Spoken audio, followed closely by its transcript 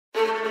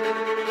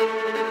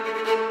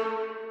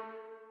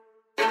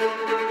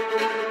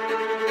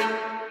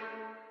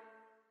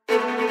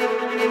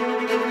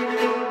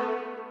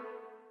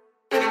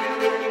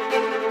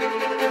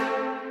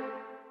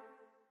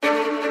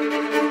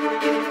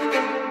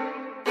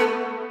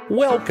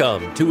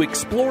Welcome to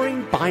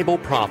Exploring Bible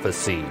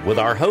Prophecy with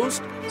our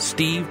host,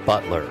 Steve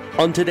Butler.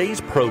 On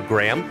today's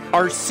program,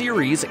 our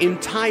series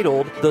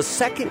entitled The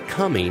Second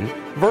Coming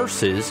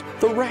versus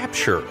the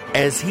Rapture,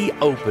 as he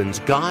opens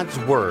God's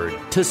Word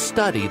to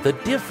study the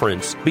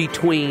difference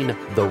between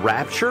the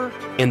rapture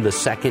and the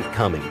second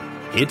coming.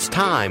 It's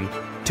time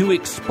to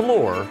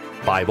explore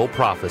Bible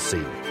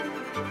prophecy.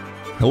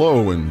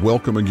 Hello and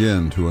welcome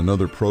again to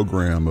another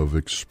program of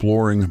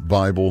Exploring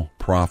Bible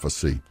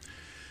Prophecy.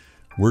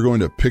 We're going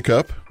to pick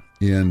up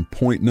in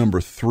point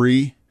number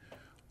 3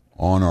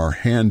 on our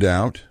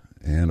handout.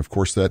 And of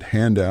course, that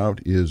handout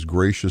is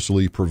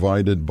graciously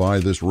provided by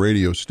this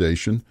radio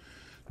station,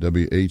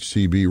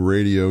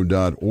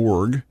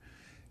 WHCBradio.org.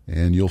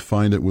 And you'll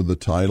find it with the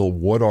title,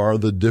 What Are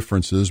the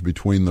Differences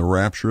Between the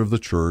Rapture of the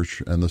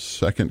Church and the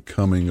Second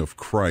Coming of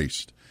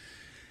Christ?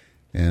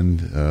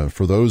 And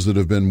for those that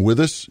have been with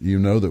us, you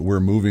know that we're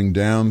moving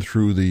down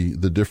through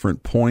the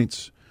different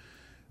points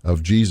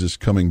of Jesus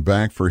coming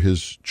back for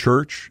his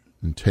church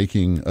and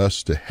taking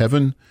us to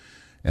heaven,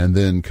 and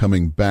then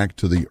coming back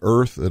to the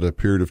earth at a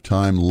period of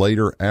time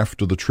later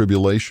after the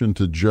tribulation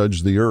to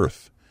judge the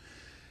earth.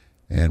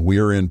 And we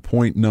are in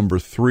point number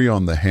 3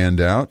 on the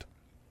handout.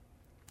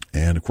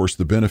 And of course,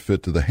 the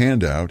benefit to the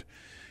handout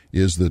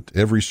is that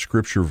every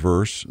scripture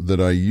verse that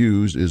I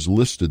use is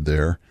listed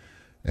there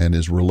and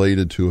is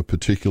related to a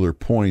particular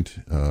point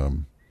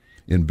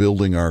in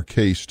building our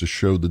case to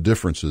show the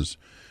differences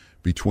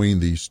between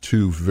these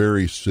two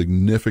very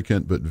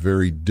significant but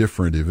very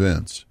different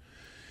events.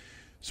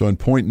 So in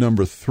point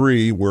number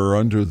 3, we're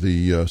under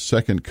the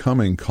second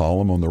coming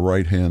column on the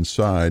right-hand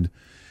side,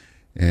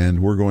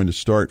 and we're going to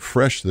start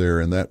fresh there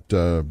in that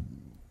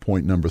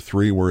point number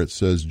 3 where it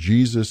says,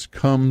 Jesus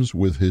comes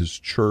with his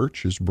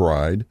church, his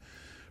bride,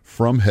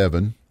 from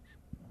heaven,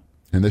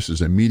 and this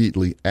is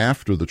immediately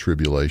after the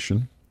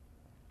tribulation.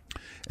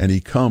 And he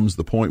comes,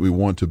 the point we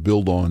want to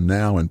build on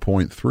now in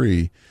point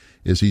 3,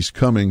 is he's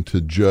coming to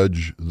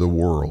judge the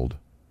world.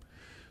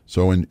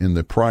 So in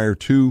the prior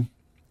 2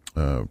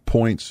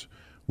 points,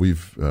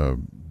 we've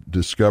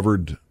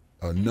discovered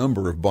a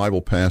number of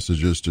Bible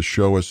passages to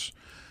show us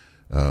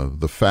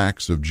the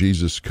facts of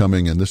Jesus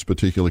coming, in this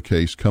particular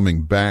case,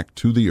 coming back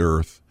to the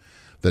earth,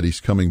 that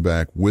he's coming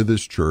back with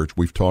his church.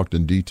 We've talked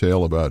in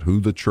detail about who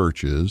the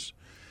church is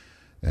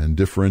and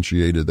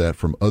differentiated that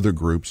from other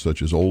groups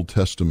such as Old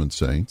Testament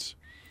saints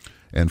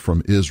and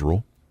from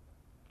Israel,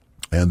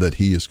 and that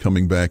he is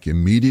coming back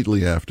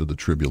immediately after the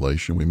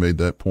tribulation. We made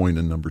that point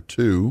in number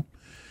 2.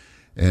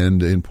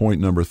 And in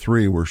point number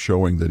 3, we're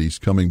showing that he's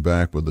coming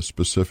back with a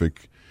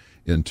specific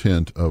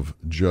intent of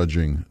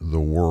judging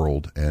the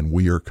world, and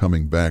we are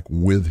coming back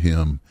with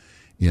him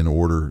in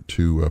order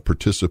to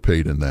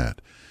participate in that.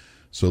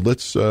 So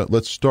let's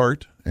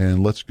start,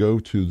 and let's go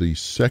to the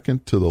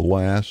second to the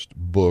last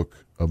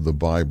book of the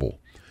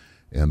Bible,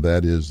 and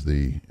that is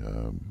the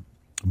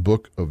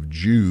book of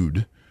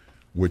Jude,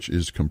 which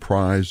is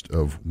comprised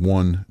of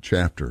 1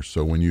 chapter.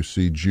 So when you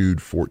see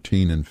Jude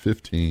 14 and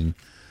 15,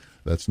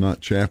 that's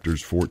not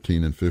chapters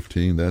 14 and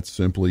 15, that's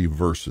simply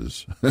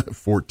verses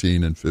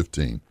 14 and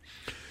 15.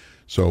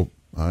 So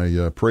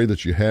I pray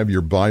that you have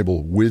your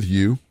Bible with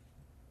you,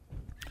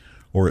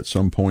 or at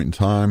some point in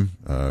time,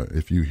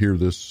 if you hear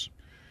this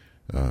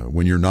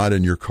when you're not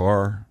in your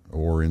car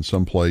or in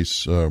some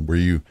place where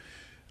you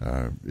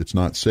it's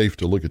not safe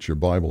to look at your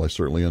Bible. I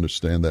certainly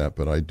understand that,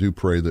 but I do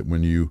pray that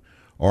when you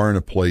are in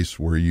a place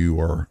where you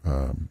are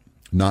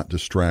not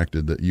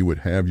distracted, that you would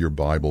have your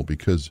Bible,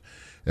 because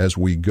as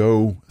we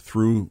go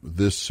through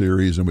this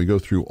series, and we go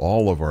through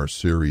all of our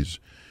series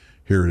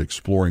here at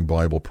Exploring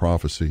Bible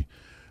Prophecy,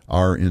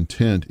 our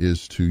intent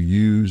is to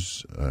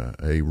use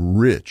a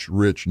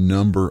rich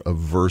number of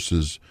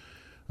verses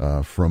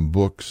from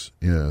books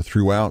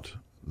throughout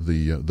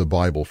the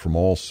Bible, from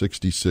all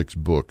 66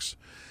 books,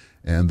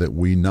 and that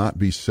we not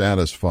be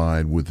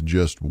satisfied with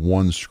just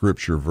one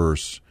scripture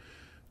verse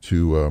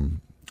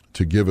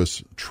to give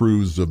us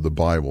truths of the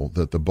Bible.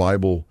 That the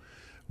Bible,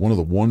 one of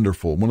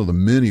the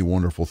many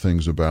wonderful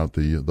things about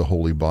the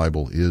Holy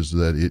Bible is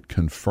that it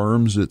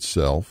confirms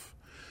itself,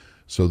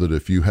 so that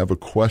if you have a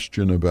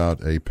question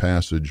about a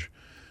passage,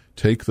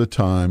 take the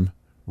time,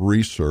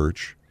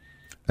 research,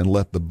 and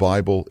let the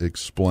Bible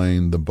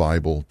explain the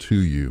Bible to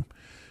you,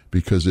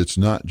 because it's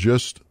not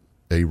just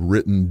a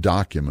written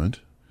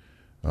document.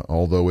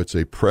 Although it's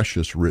a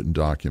precious written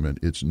document,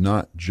 it's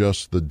not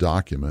just the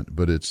document,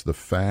 but it's the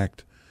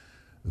fact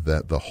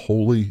that the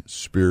Holy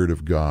Spirit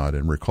of God,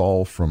 and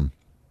recall from,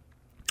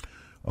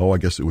 I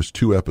guess it was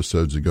 2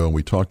 episodes ago,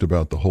 we talked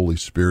about the Holy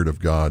Spirit of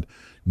God.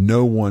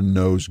 No one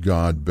knows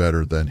God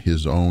better than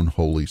his own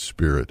Holy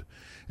Spirit.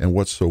 And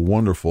what's so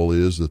wonderful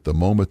is that the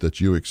moment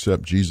that you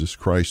accept Jesus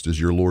Christ as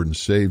your Lord and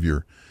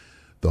Savior,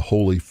 the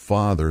Holy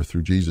Father,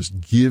 through Jesus,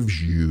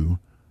 gives you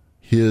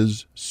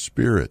his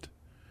Spirit,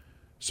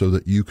 so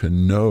that you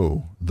can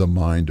know the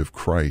mind of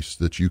Christ,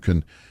 that you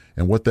can,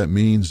 and what that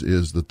means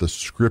is that the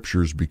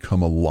scriptures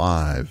become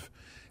alive,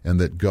 and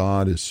that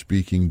God is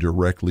speaking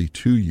directly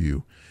to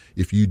you.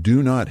 If you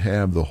do not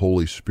have the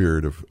Holy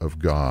Spirit of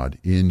God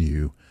in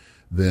you,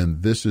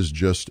 then this is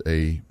just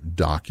a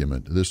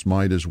document. This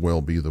might as well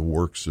be the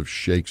works of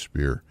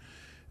Shakespeare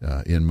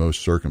in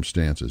most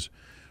circumstances.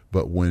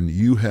 But when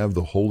you have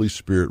the Holy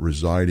Spirit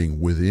residing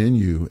within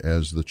you,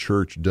 as the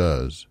church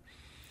does,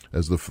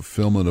 as the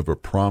fulfillment of a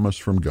promise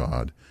from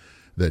God,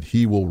 that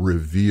he will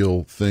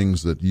reveal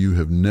things that you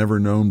have never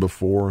known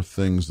before,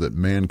 things that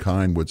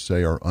mankind would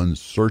say are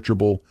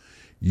unsearchable,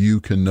 you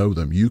can know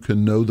them. You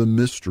can know the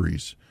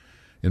mysteries.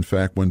 In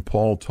fact, when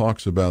Paul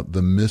talks about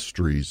the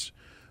mysteries,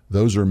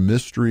 those are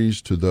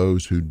mysteries to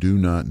those who do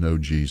not know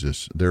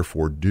Jesus,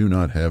 therefore do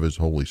not have his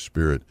Holy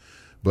Spirit.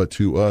 But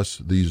to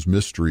us, these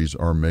mysteries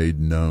are made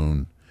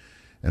known.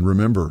 And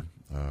remember,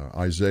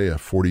 Isaiah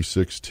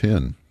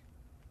 46:10.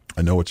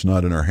 I know it's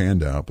not in our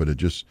handout, but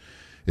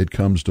it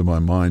comes to my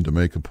mind to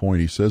make a point.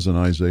 He says in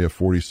Isaiah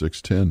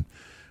 46:10,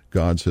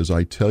 God says,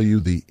 I tell you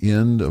the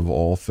end of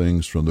all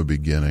things from the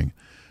beginning.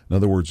 In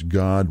other words,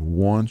 God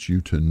wants you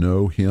to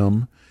know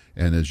him,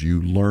 and as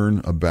you learn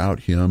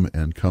about him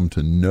and come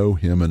to know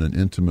him in an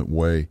intimate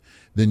way,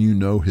 then you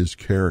know his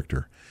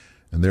character.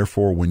 And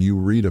therefore, when you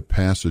read a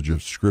passage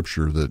of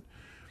Scripture that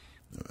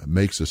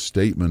makes a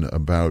statement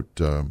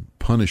about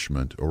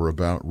punishment or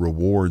about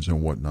rewards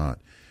and whatnot,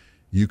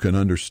 you can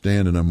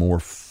understand in a more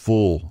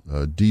full,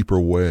 deeper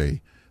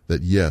way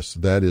that, yes,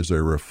 that is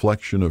a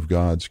reflection of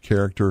God's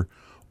character.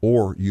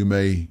 Or you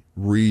may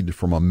read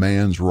from a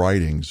man's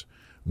writings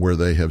where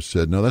they have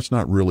said, no, that's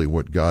not really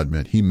what God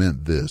meant. He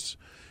meant this.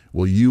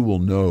 Well, you will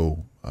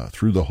know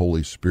through the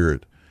Holy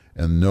Spirit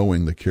and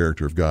knowing the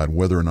character of God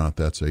whether or not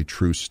that's a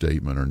true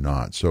statement or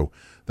not. So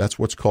that's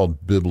what's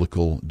called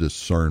biblical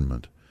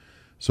discernment.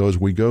 So as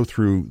we go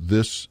through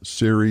this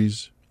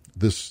series,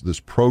 this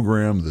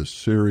program, this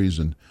series,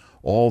 and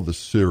all the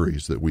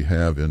series that we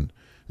have in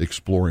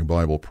Exploring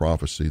Bible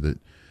Prophecy, that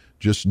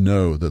just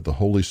know that the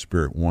Holy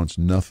Spirit wants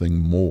nothing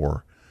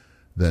more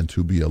than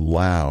to be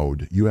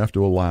allowed. You have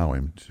to allow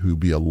him to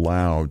be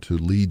allowed to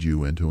lead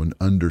you into an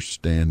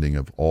understanding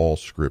of all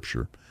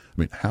Scripture. I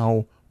mean,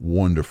 how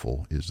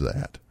wonderful is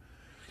that?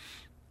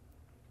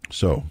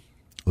 So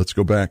let's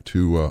go back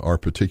to our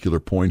particular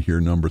point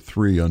here, number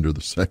 3, under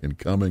the second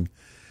coming,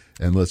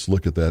 and let's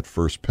look at that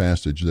first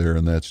passage there,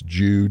 and that's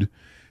Jude.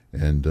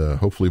 And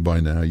hopefully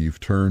by now you've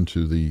turned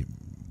to the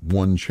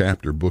one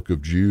chapter book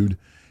of Jude,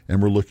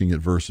 and we're looking at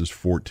verses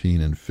 14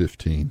 and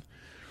 15.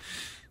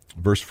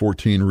 Verse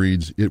 14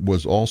 reads, It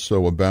was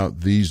also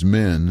about these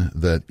men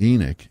that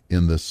Enoch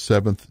in the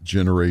 7th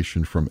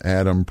generation from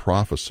Adam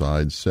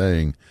prophesied,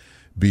 saying,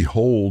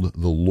 Behold,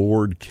 the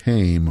Lord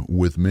came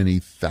with many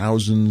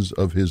thousands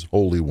of his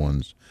holy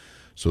ones.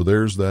 So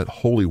there's that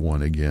Holy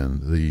One again,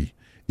 the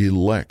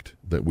elect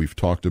that we've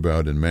talked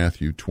about in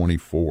Matthew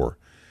 24,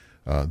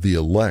 the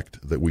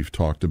elect that we've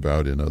talked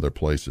about in other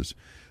places.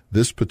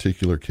 This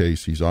particular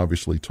case, he's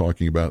obviously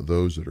talking about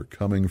those that are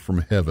coming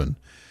from heaven.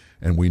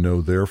 And we know,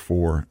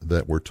 therefore,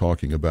 that we're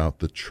talking about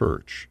the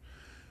church,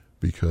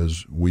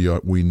 because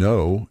we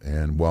know,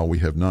 and while we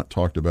have not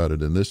talked about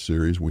it in this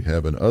series, we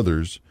have in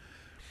others,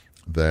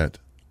 that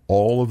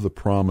all of the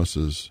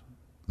promises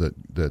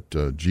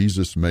that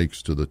Jesus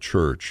makes to the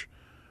church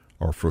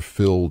are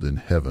fulfilled in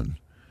heaven,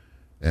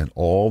 and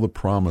all the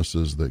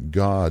promises that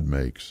God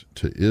makes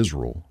to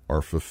Israel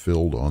are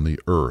fulfilled on the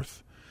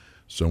earth.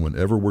 So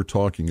whenever we're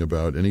talking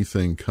about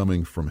anything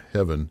coming from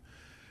heaven,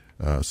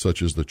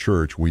 such as the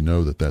church, we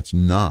know that that's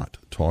not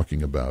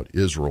talking about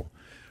Israel.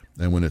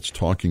 And when it's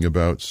talking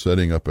about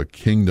setting up a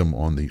kingdom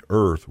on the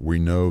earth, we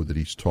know that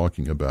he's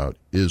talking about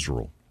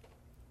Israel.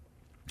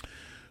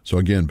 So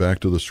again, back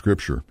to the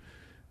Scripture.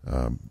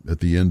 At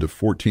the end of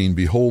 14,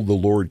 Behold, the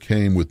Lord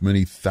came with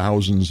many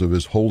thousands of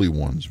his holy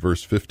ones,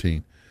 verse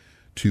 15,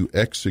 to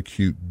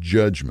execute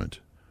judgment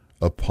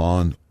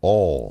upon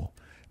all,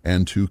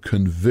 and to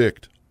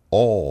convict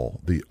all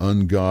the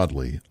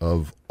ungodly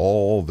of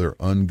all their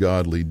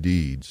ungodly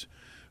deeds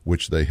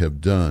which they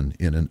have done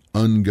in an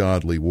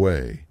ungodly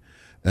way,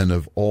 and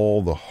of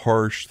all the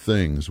harsh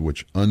things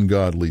which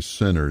ungodly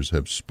sinners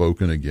have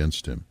spoken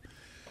against him.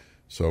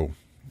 So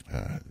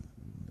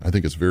I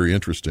think it's very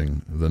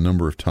interesting the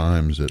number of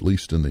times, at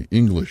least in the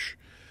English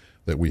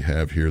that we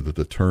have here, that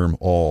the term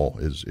all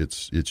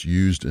it's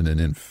used in an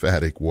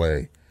emphatic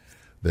way,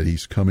 that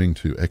he's coming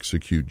to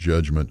execute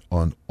judgment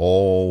on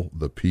all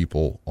the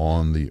people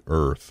on the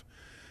earth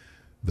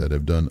that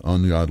have done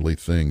ungodly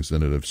things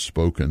and that have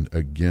spoken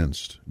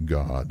against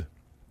God.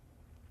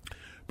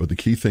 But the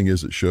key thing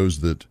is, it shows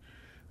that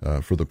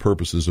for the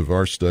purposes of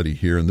our study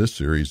here in this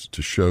series,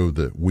 to show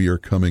that we are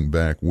coming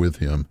back with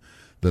him,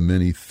 the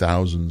many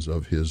thousands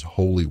of his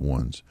holy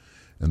ones.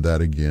 And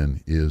that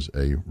again is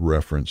a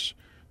reference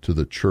to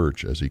the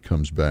church as he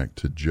comes back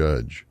to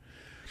judge.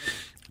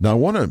 Now, I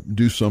want to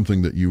do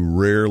something that you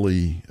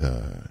rarely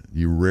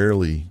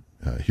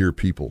hear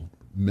people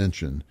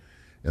mention,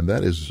 and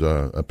that is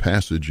a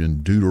passage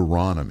in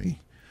Deuteronomy,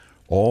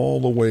 all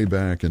the way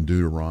back in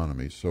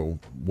Deuteronomy. So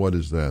what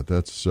is that?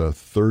 That's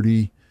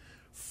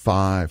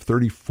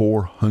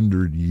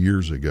 3,400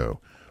 years ago,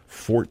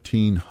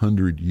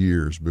 1,400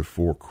 years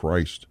before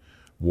Christ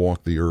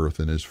walked the earth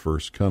in his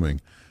first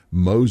coming.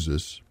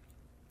 Moses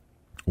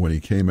when he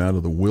came out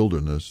of the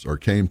wilderness, or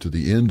came to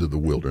the end of the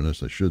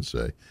wilderness, I should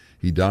say,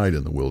 he died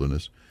in the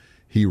wilderness,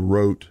 he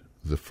wrote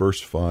the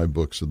first 5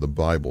 books of the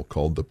Bible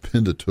called the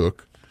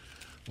Pentateuch,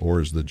 or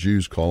as the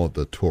Jews call it,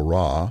 the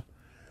Torah.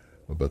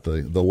 But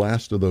the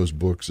last of those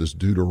books is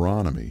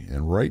Deuteronomy,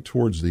 and right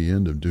towards the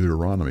end of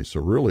Deuteronomy. So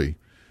really,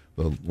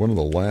 one of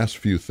the last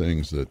few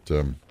things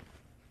that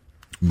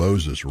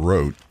Moses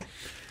wrote,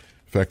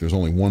 in fact, there's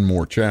only one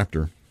more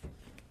chapter,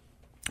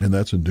 and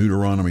that's in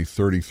Deuteronomy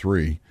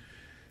 33.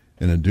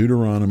 And in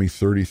Deuteronomy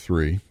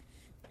 33,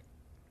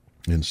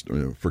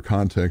 for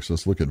context,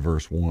 let's look at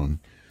verse 1.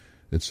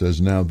 It says,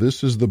 "Now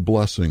this is the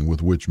blessing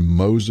with which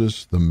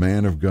Moses, the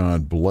man of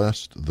God,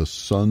 blessed the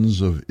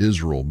sons of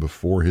Israel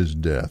before his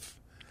death.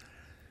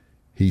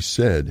 He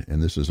said,"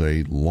 and this is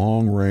a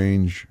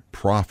long-range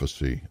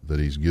prophecy that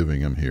he's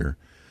giving him here,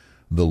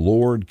 "The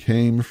Lord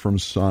came from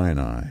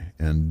Sinai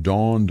and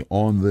dawned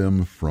on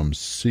them from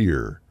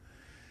Seir.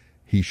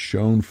 He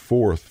shone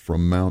forth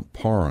from Mount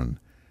Paran,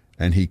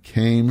 and he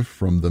came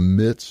from the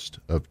midst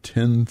of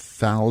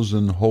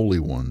 10,000 holy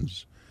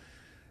ones.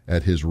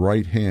 At his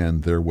right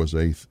hand there was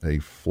a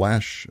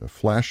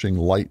flashing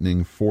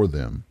lightning for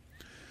them."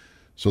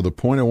 So the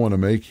point I want to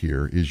make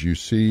here is you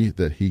see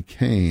that he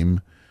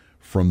came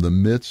from the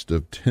midst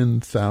of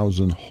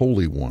 10,000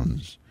 holy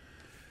ones.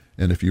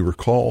 And if you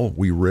recall,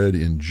 we read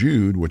in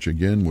Jude, which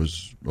again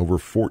was over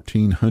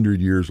 1,400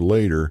 years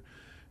later,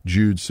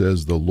 Jude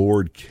says, "The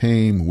Lord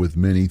came with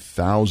many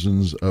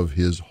thousands of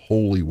his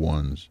holy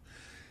ones."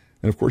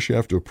 And of course you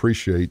have to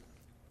appreciate,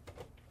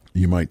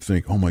 you might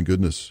think, oh my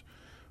goodness,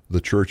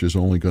 the church is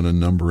only going to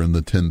number in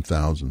the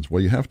 10,000s.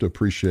 Well, you have to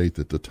appreciate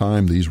that the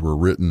time these were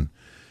written,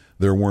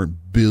 there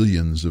weren't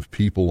billions of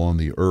people on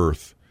the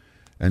earth,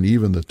 and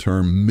even the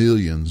term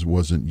millions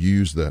wasn't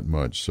used that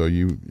much. So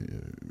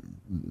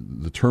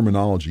the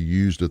terminology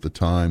used at the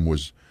time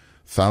was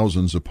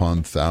thousands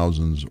upon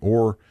thousands,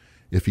 or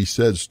if he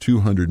says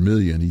 200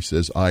 million, he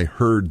says, "I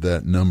heard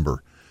that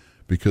number,"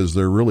 because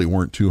there really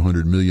weren't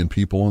 200 million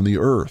people on the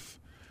earth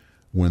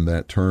when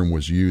that term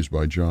was used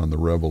by John the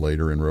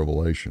Revelator in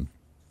Revelation.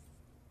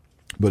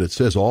 But it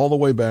says all the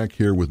way back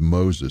here with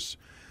Moses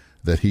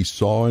that he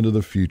saw into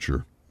the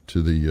future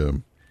to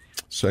the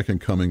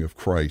second coming of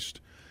Christ,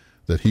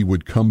 that he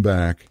would come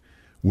back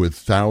with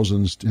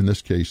thousands, in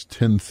this case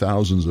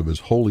 10,000s of his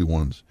holy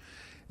ones.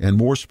 And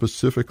more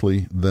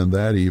specifically than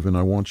that even,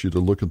 I want you to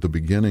look at the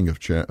beginning of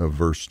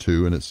verse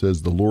 2, and it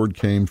says, "The Lord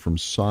came from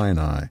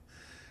Sinai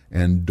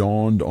and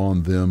dawned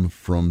on them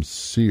from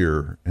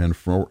Seir and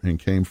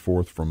came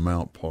forth from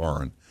Mount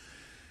Paran."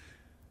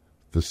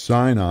 The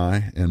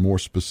Sinai, and more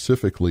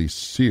specifically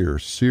Seir.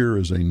 Seir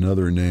is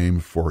another name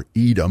for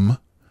Edom,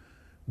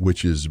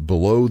 which is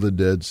below the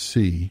Dead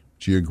Sea,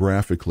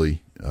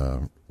 geographically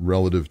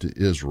relative to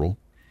Israel,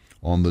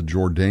 on the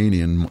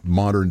Jordanian,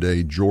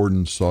 modern-day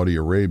Jordan, Saudi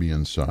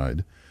Arabian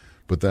side.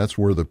 But that's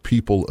where the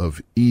people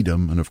of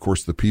Edom, and of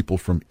course the people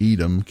from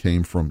Edom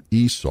came from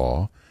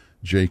Esau,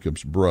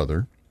 Jacob's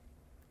brother,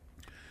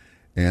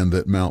 and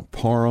that Mount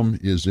Paran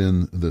is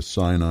in the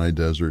Sinai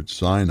desert.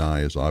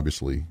 Sinai is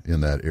obviously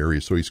in that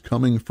area. So he's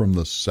coming from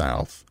the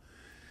south,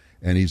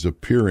 and he's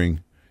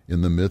appearing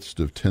in the midst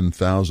of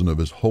 10,000 of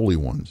his holy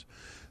ones.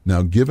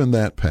 Now, given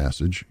that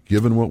passage,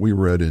 given what we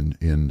read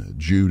in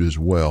Jude as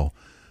well,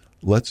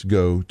 let's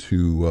go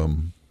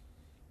to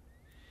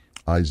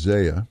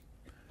Isaiah,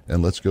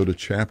 and let's go to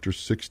chapter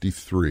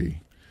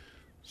 63.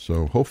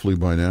 So hopefully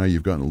by now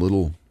you've gotten a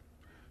little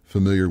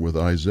familiar with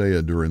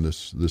Isaiah during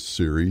this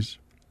series.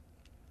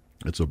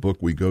 It's a book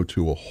we go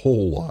to a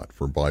whole lot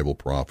for Bible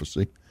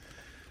prophecy.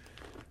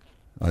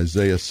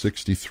 Isaiah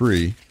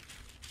 63,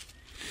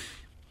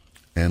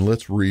 and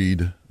let's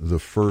read the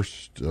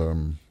first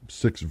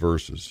 6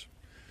 verses,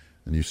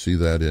 and you see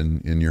that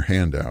in your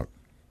handout.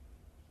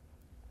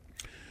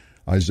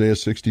 Isaiah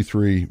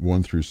 63,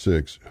 1 through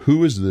 6.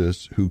 "Who is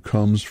this who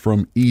comes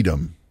from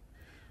Edom,"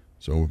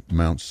 so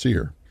Mount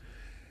Seir,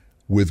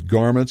 "with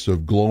garments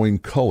of glowing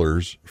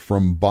colors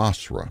from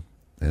Basra?"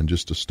 And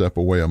just to step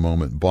away a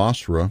moment,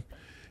 Basra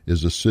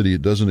is a city,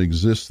 it doesn't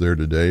exist there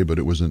today, but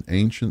it was an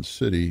ancient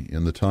city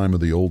in the time of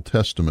the Old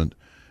Testament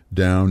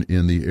down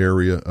in the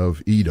area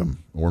of Edom,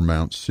 or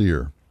Mount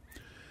Seir.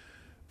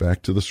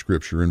 Back to the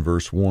scripture in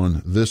verse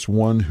 1. "This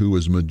one who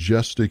is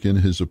majestic in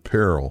his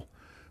apparel,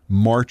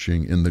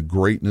 marching in the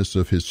greatness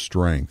of his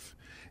strength.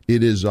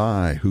 It is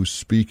I who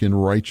speak in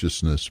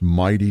righteousness,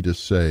 mighty to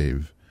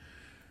save."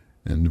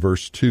 And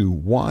verse 2,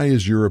 "Why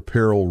is your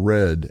apparel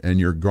red and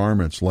your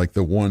garments like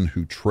the one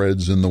who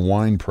treads in the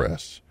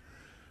winepress?"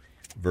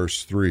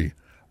 Verse 3,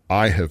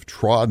 "I have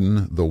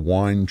trodden the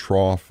wine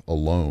trough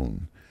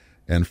alone,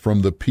 and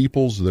from the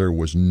peoples there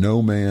was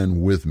no man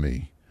with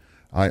me.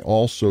 I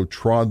also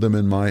trod them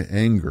in my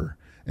anger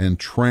and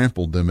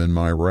trampled them in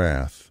my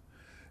wrath,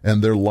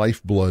 and their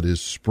lifeblood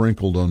is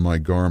sprinkled on my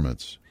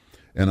garments,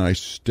 and I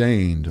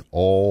stained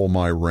all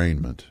my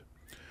raiment.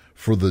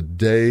 For the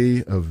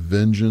day of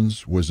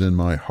vengeance was in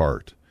my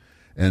heart,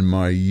 and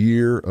my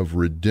year of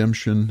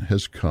redemption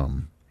has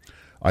come.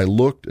 I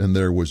looked, and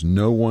there was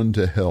no one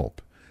to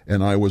help,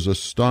 and I was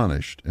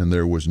astonished, and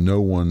there was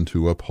no one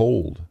to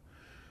uphold.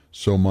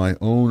 So my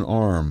own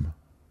arm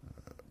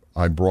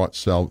brought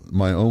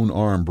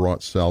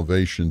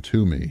salvation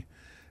to me,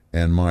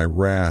 and my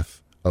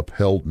wrath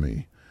upheld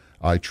me.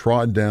 I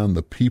trod down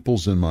the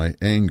peoples in my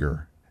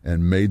anger,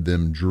 and made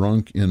them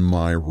drunk in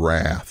my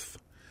wrath,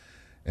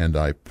 and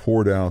I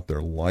poured out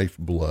their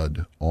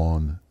lifeblood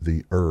on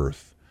the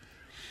earth.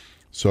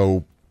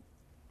 So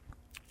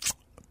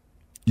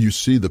you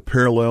see the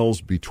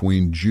parallels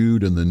between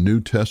Jude and the New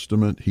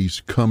Testament.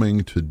 He's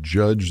coming to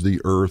judge the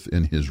earth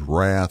in his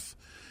wrath.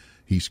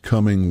 He's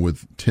coming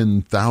with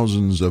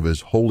 10,000s of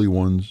his holy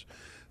ones.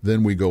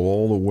 Then we go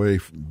all the way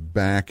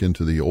back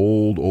into the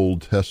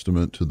Old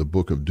Testament to the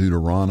book of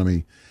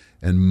Deuteronomy,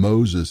 and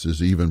Moses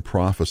is even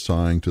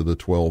prophesying to the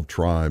 12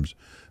 tribes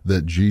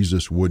that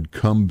Jesus would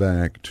come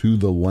back to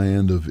the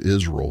land of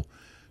Israel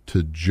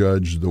to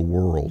judge the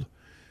world.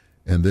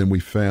 And then we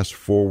fast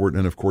forward,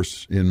 and of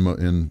course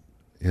in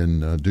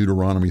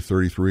Deuteronomy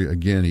 33,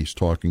 again, he's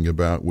talking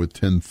about with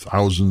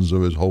 10,000s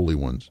of his holy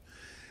ones.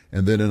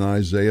 And then in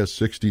Isaiah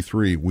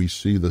 63, we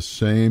see the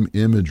same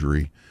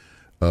imagery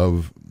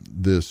of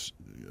this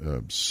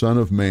Son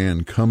of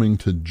Man coming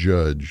to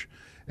judge,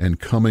 and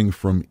coming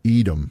from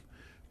Edom,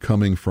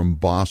 coming from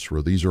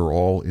Basra. These are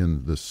all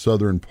in the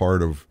southern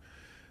part of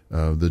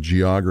the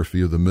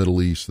geography of the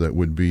Middle East. That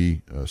would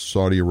be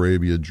Saudi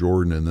Arabia,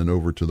 Jordan, and then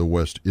over to the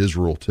west,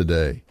 Israel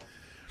today.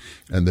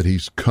 And that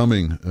he's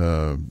coming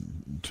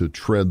to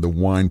tread the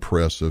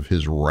winepress of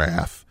his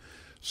wrath.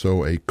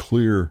 So a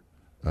clear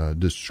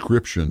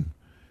description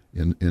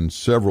in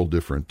several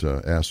different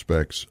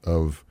aspects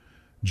of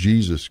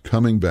Jesus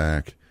coming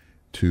back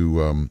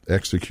to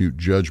execute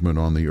judgment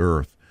on the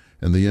earth.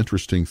 And the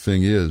interesting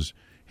thing is,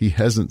 he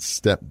hasn't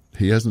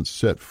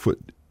set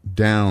foot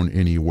down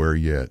anywhere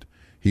yet.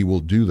 He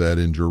will do that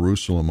in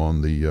Jerusalem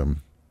on the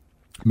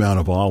Mount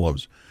of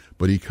Olives,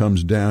 but he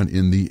comes down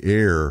in the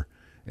air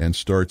and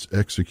starts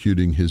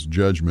executing his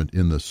judgment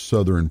in the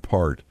southern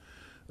part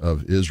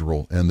of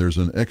Israel. And there's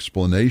an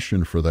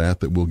explanation for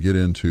that we'll get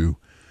into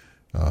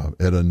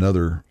at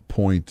another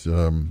point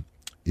in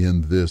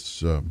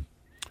this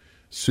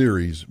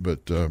series,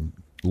 but a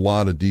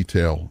lot of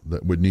detail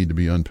that would need to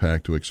be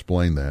unpacked to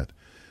explain that.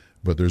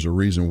 But there's a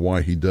reason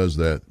why he does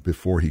that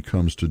before he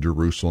comes to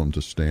Jerusalem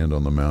to stand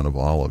on the Mount of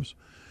Olives.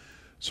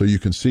 So you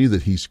can see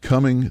that he's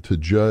coming to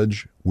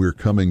judge. We're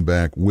coming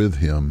back with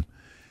him,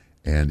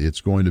 and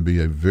it's going to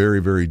be a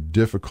very, very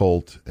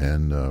difficult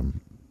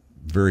and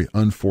very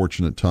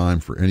unfortunate time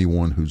for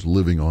anyone who's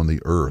living on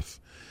the earth.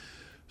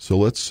 So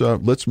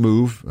let's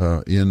move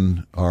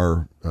in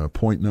our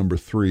point number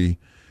 3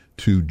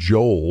 to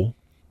Joel,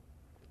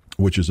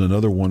 which is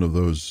another one of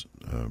those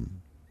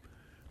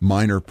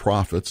minor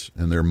prophets,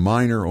 and they're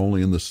minor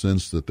only in the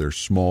sense that they're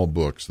small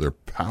books. They're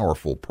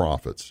powerful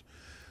prophets,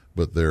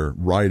 but their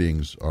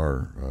writings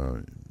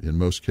are, in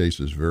most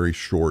cases, very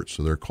short,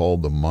 so they're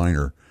called the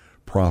minor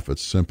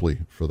prophets simply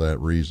for that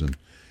reason.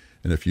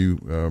 And if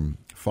you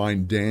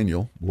find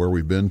Daniel, where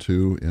we've been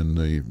to in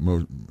the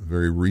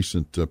very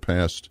recent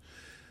past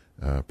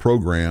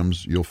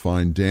programs, you'll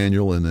find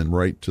Daniel, and then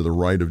right to the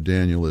right of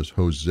Daniel is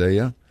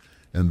Hosea,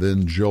 and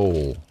then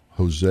Joel.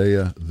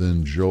 Hosea,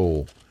 then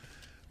Joel.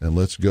 And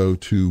let's go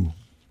to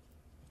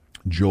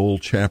Joel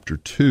chapter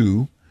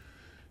 2,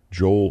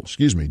 Joel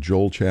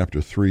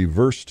chapter 3,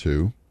 verse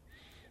 2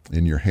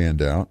 in your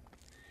handout.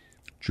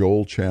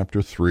 Joel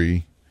chapter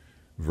 3,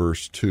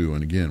 verse 2.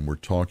 And again, we're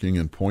talking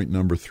in point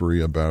number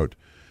 3 about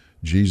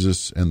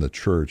Jesus and the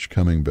church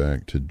coming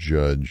back to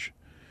judge.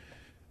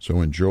 So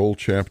in Joel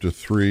chapter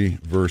 3,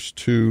 verse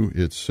 2,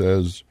 it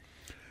says,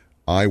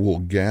 I will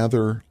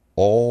gather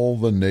all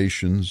the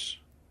nations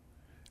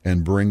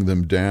and bring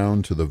them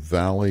down to the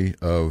valley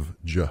of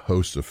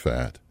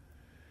Jehoshaphat.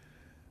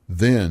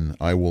 Then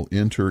I will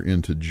enter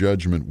into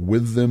judgment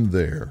with them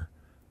there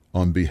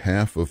on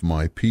behalf of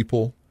my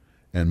people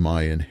and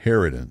my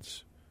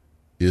inheritance,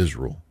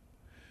 Israel,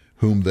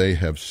 whom they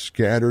have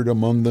scattered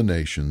among the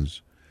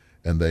nations,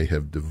 and they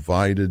have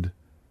divided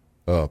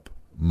up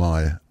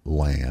my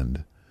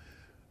land.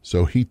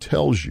 So he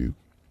tells you,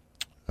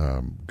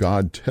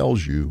 God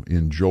tells you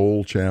in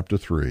Joel chapter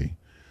 3,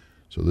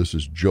 so this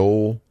is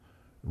Joel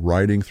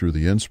writing through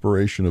the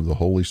inspiration of the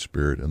Holy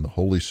Spirit, and the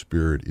Holy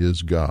Spirit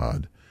is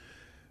God,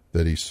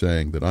 that he's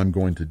saying that I'm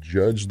going to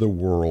judge the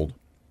world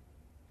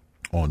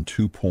on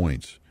 2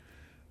 points.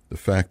 The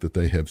fact that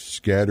they have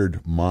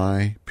scattered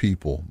my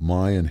people,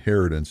 my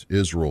inheritance,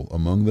 Israel,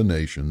 among the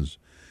nations,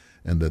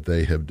 and that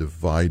they have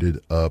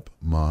divided up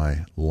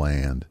my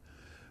land.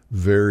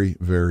 Very,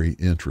 very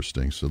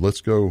interesting. So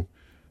let's go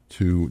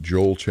to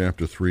Joel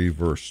chapter 3,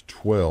 verse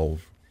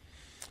 12.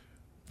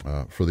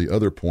 For the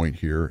other point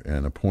here,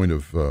 and a point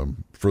of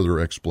further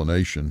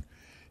explanation.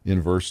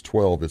 In verse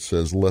 12 it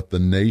says, let the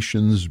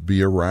nations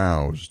be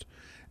aroused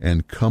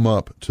and come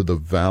up to the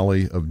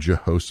valley of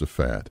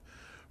Jehoshaphat,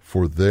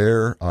 for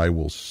there I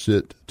will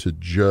sit to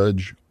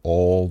judge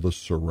all the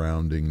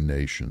surrounding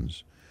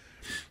nations.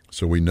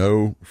 So we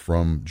know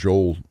from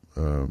Joel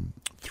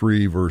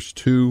 3 verse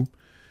 2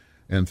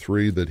 and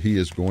 3 that he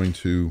is going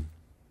to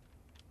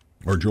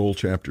or Joel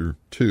chapter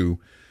 2,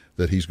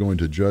 that he's going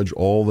to judge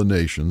all the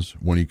nations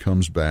when he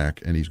comes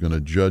back, and he's going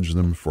to judge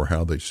them for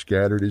how they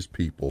scattered his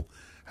people,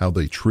 how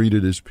they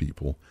treated his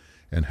people,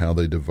 and how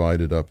they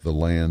divided up the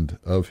land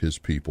of his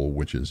people,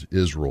 which is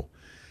Israel.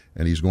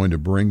 And he's going to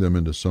bring them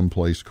into some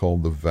place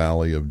called the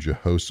Valley of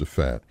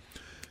Jehoshaphat.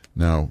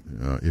 Now,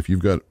 if you've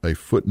got a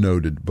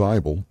footnoted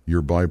Bible,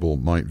 your Bible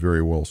might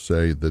very well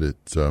say that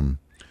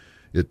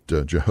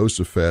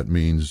Jehoshaphat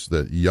means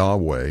that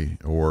Yahweh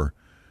or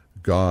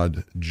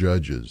God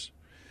judges.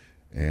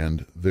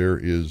 And there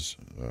is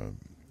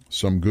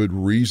some good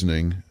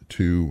reasoning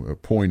to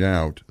point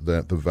out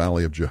that the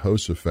Valley of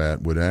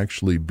Jehoshaphat would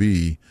actually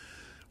be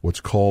what's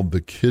called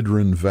the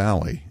Kidron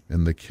Valley.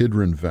 And the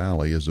Kidron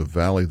Valley is a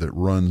valley that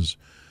runs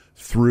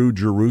through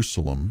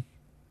Jerusalem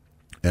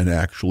and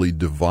actually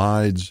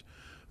divides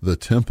the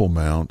Temple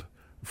Mount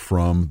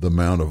from the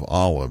Mount of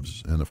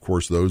Olives. And, of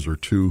course, those are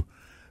two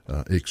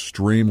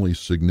extremely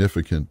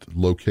significant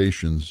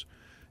locations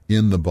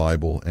in the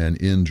Bible and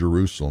in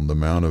Jerusalem, the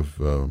Mount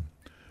of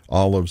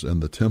Olives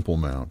and the Temple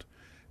Mount,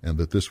 and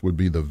that this would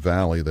be the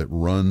valley that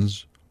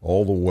runs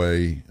all the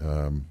way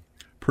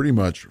pretty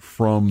much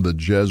from the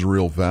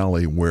Jezreel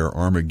Valley where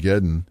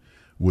Armageddon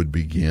would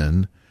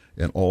begin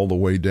and all the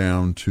way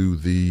down to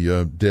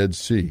the Dead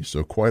Sea.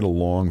 So quite a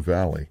long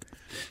valley.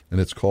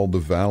 And it's called the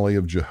Valley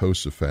of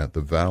Jehoshaphat,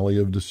 the Valley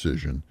of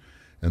Decision.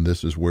 And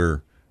this is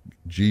where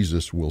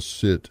Jesus will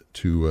sit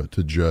to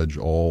judge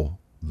all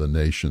the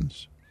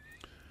nations.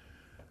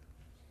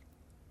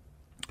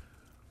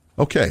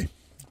 Okay,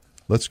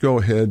 let's go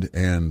ahead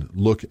and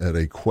look at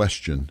a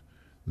question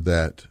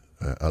that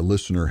a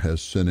listener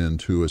has sent in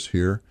to us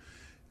here.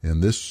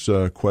 And this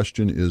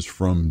question is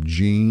from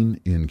Gene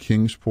in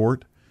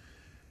Kingsport.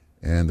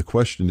 And the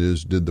question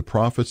is, did the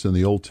prophets in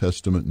the Old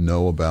Testament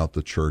know about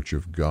the Church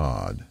of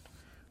God?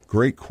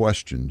 Great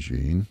question,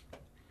 Gene.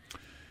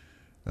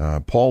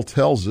 Paul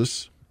tells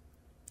us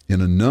in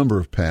a number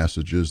of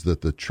passages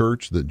that the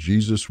church that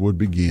Jesus would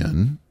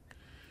begin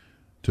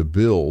to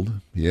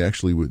build, he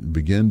actually would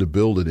begin to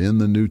build it in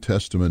the New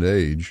Testament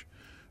age,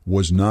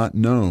 was not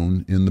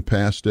known in the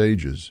past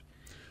ages.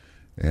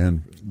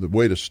 And the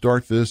way to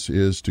start this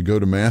is to go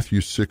to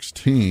Matthew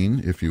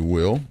 16, if you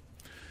will.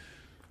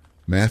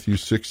 Matthew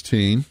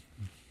 16,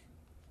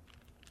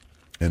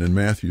 and in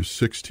Matthew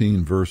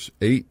 16, verse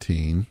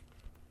 18,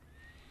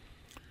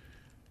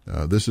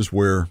 this is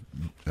where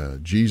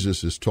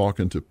Jesus is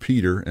talking to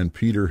Peter, and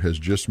Peter has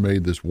just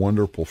made this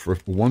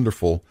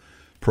wonderful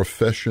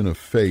profession of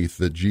faith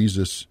that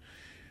Jesus,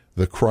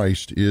 the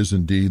Christ, is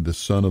indeed the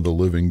Son of the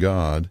living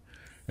God.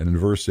 And in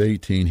verse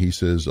 18, he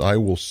says, I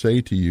will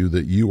say to you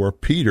that you are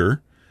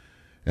Peter,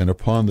 and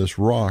upon this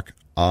rock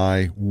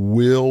I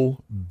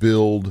will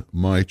build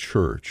my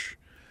church,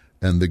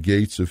 and the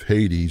gates of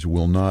Hades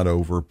will not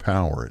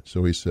overpower it.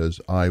 So he says,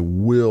 I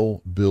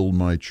will build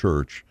my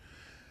church.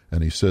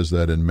 And he says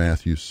that in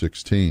Matthew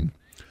 16.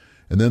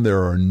 And then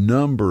there are a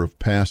number of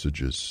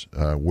passages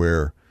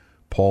where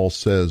Paul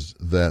says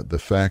that the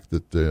fact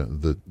that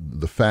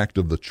the fact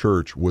of the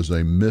church was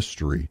a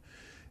mystery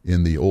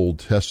in the Old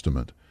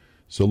Testament.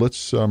 So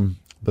let's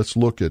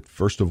look at,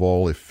 first of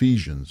all,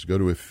 Ephesians. Go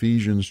to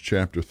Ephesians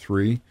chapter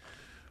 3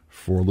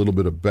 for a little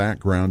bit of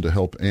background to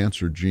help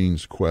answer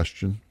Gene's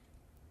question.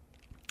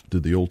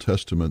 Did the Old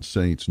Testament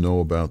saints know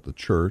about the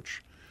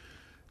church?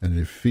 And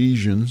in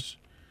Ephesians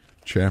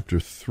chapter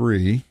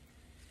 3,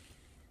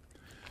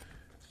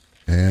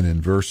 and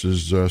in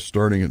verses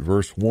starting at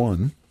verse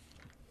 1,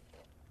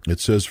 it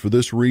says, For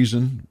this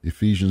reason,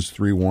 Ephesians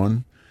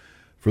 3:1,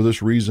 for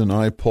this reason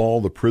I,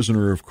 Paul, the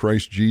prisoner of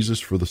Christ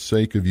Jesus, for the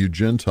sake of you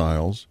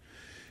Gentiles,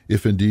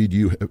 if indeed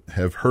you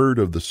have heard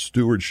of the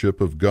stewardship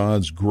of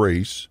God's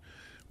grace,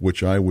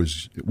 which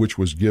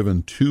was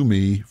given to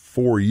me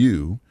for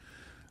you,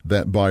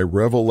 that by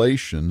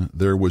revelation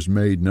there was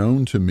made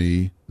known to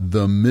me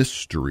the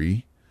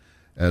mystery,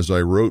 as I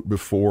wrote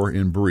before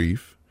in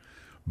brief.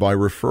 By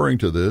referring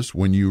to this,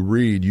 when you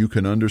read, you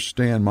can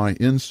understand my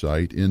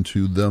insight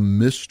into the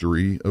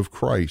mystery of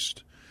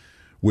Christ,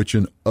 which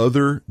in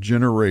other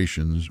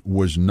generations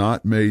was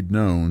not made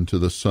known to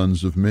the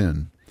sons of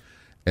men,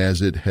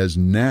 as it has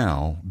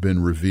now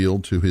been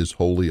revealed to his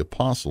holy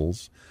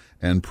apostles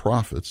and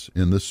prophets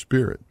in the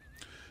Spirit.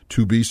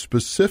 To be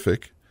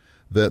specific,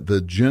 that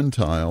the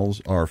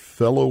Gentiles are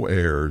fellow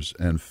heirs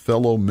and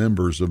fellow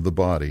members of the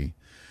body,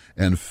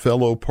 and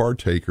fellow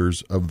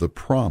partakers of the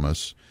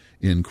promise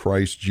in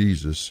Christ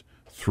Jesus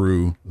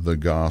through the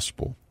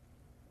gospel.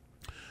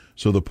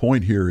 So the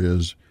point here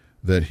is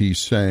that he's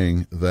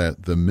saying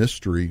that the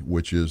mystery,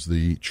 which is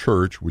the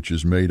church, which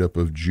is made up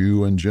of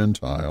Jew and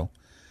Gentile,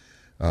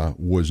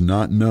 was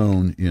not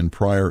known in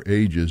prior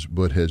ages,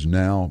 but has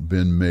now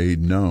been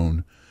made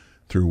known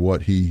through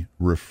what he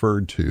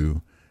referred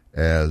to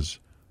as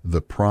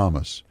the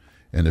promise.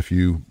 And if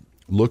you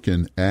look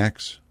in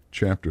Acts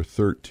chapter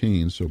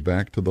 13, so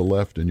back to the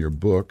left in your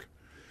book,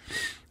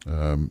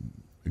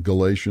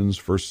 Galatians,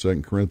 1st,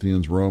 2nd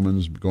Corinthians,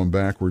 Romans, going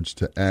backwards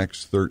to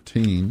Acts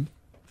 13,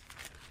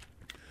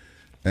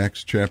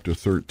 Acts chapter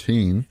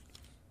 13,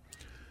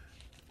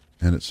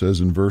 And it says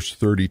in verse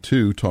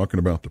 32, talking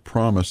about the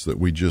promise that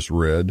we just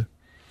read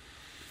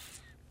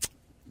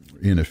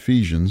in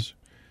Ephesians,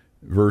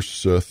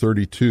 verse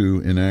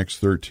 32 in Acts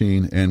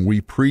 13, and we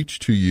preach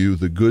to you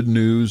the good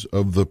news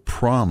of the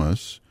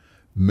promise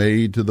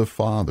made to the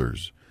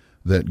fathers,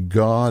 that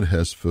God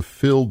has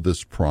fulfilled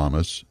this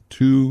promise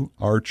to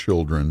our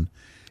children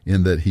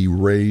in that he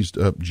raised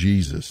up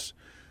Jesus,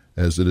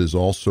 as it is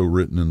also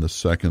written in the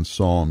second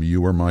Psalm,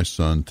 you are my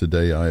son,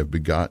 today I have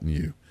begotten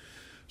you.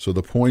 So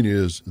the point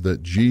is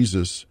that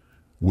Jesus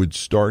would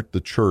start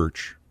the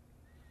church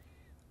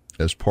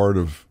as part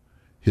of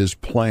his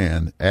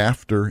plan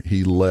after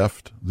he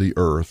left the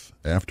earth,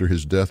 after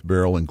his death,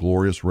 burial, and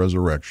glorious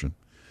resurrection,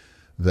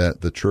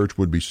 that the church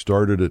would be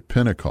started at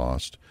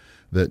Pentecost,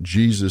 that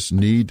Jesus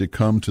need to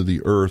come to the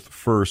earth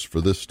first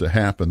for this to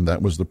happen.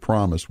 That was the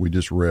promise we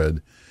just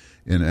read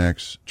in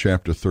Acts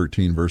chapter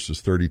 13, verses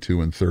 32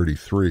 and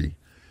 33.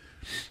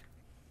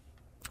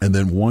 And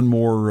then one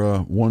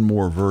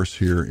more verse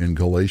here in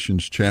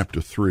Galatians chapter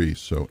 3.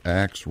 So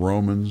Acts,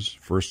 Romans,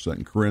 1st,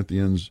 2nd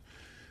Corinthians,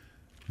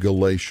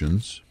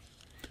 Galatians.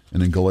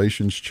 And in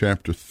Galatians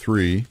chapter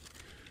 3,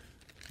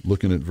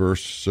 looking at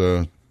verse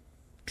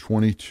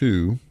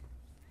 22,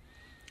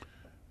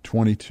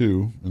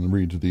 and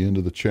read to the end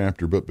of the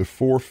chapter. But the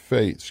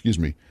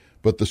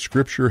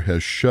scripture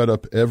has shut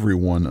up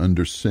everyone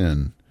under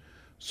sin,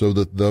 so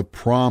that the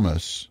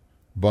promise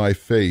by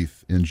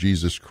faith in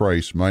Jesus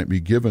Christ might be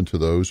given to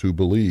those who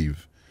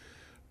believe.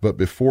 But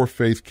before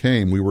faith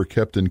came, we were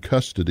kept in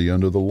custody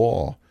under the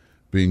law,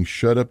 being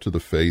shut up to the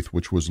faith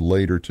which was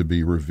later to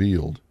be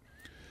revealed.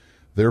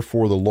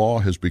 Therefore the law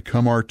has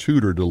become our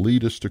tutor to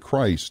lead us to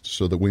Christ,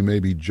 so that we may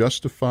be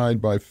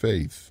justified by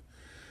faith.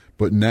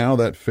 But now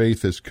that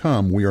faith has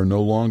come, we are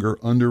no longer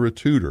under a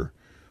tutor,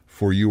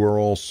 for you are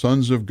all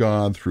sons of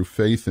God through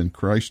faith in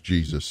Christ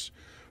Jesus.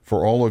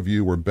 For all of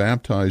you were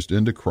baptized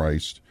into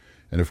Christ,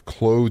 and have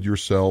clothed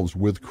yourselves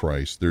with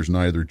Christ. There's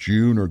neither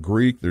Jew nor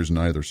Greek, there's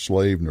neither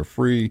slave nor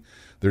free,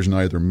 there's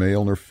neither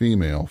male nor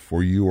female,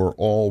 for you are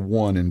all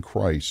one in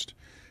Christ.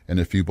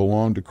 And if you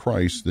belong to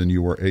Christ, then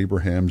you are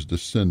Abraham's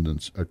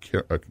descendants,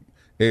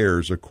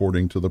 heirs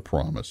according to the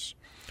promise.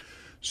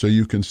 So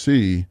you can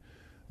see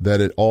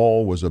that it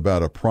all was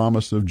about a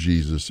promise of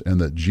Jesus, and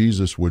that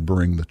Jesus would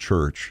bring the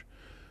church.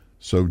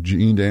 So,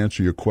 Gene, to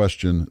answer your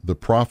question, the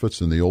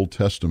prophets in the Old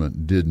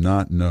Testament did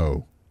not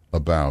know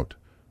about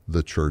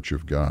the church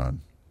of God.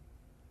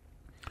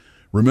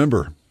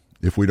 Remember,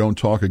 if we don't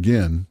talk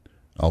again,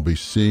 I'll be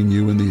seeing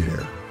you in the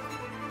air.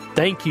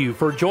 Thank you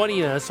for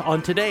joining us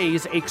on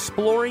today's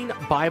Exploring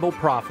Bible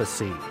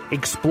Prophecy.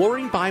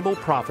 Exploring Bible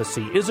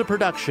Prophecy is a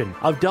production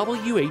of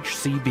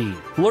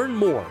WHCB. Learn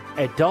more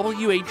at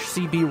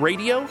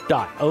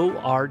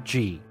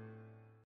WHCBradio.org.